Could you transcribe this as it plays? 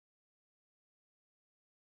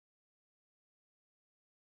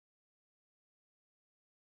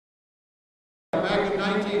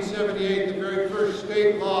1978 the very first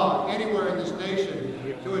state law anywhere in this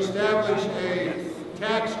nation to establish a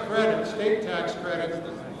tax credit, state tax credit,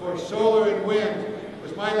 for solar and wind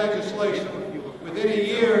was my legislation. Within a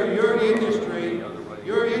year, your industry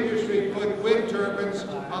put wind turbines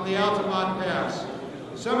on the Altamont Pass.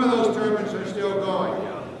 Some of those turbines are still going.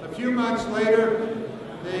 A few months later,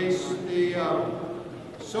 the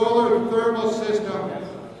solar thermal system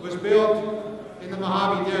was built in the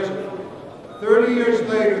Mojave Desert. 30 years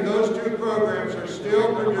later, those two programs are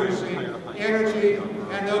still producing energy,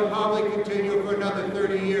 and they'll probably continue for another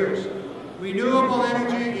 30 years. Renewable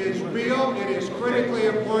energy is real, it is critically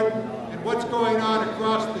important, and what's going on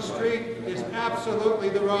across the street is absolutely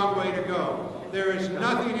the wrong way to go. There is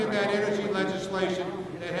nothing in that energy legislation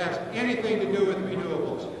that has anything to do with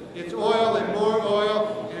renewables. It's oil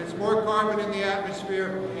and it's more carbon in the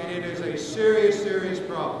atmosphere, and it is a serious, serious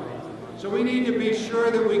problem. So we need to be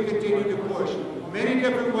sure that we continue to push many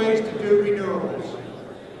different ways to do renewables.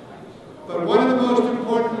 But one of the most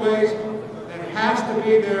important ways that has to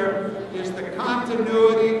be there is the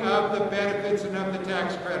continuity of the benefits and of the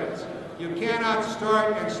tax credits. You cannot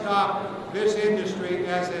start and stop this industry,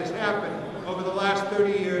 as has happened over the last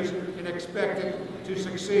 30 years, and expect it to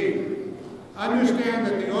succeed. Understand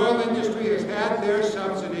that the oil industry has had their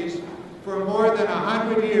subsidies for more than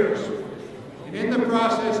 100 years, and in the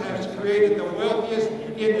process has created the wealthiest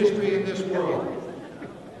industry in this world.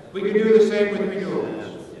 We can do the same with renewables.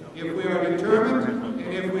 If we are determined,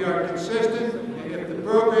 and if we are consistent, and if the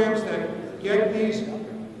programs that get these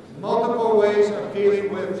multiple ways of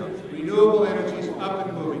dealing with renewable energies up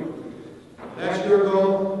and moving. That's your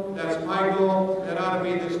goal, that's my goal, that ought to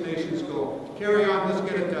be this nation's goal. Carry on, let's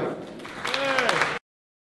get it done.